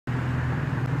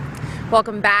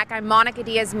Welcome back. I'm Monica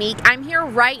Diaz-Meek. I'm here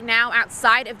right now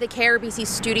outside of the KRBC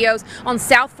studios on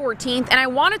South 14th, and I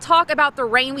want to talk about the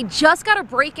rain. We just got a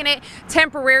break in it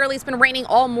temporarily. It's been raining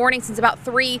all morning since about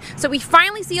 3, so we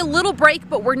finally see a little break,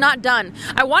 but we're not done.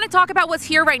 I want to talk about what's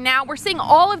here right now. We're seeing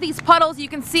all of these puddles you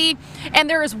can see, and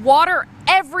there is water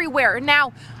everywhere.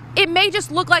 Now, it may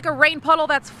just look like a rain puddle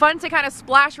that's fun to kind of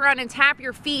splash around and tap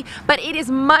your feet, but it is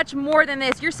much more than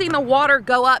this. You're seeing the water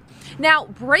go up. Now,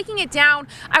 breaking it down,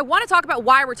 I want to talk about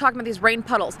why we're talking about these rain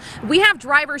puddles. We have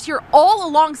drivers here all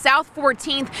along South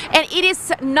 14th, and it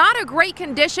is not a great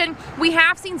condition. We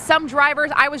have seen some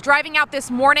drivers. I was driving out this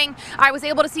morning. I was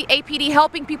able to see APD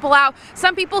helping people out.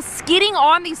 Some people skidding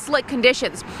on these slick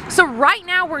conditions. So right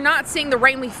now, we're not seeing the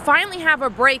rain. We finally have a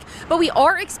break, but we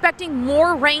are expecting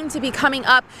more rain to be coming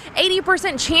up.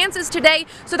 80% chances today,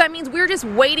 so that means we're just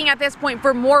waiting at this point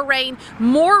for more rain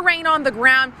on the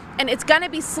ground, and it's gonna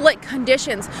be slick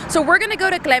conditions. So we're gonna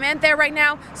go to Clemente right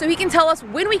now so he can tell us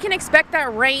when we can expect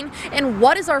that rain and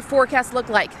what does our forecast look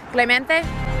like. Clemente?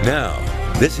 Now,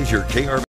 this is your KRBC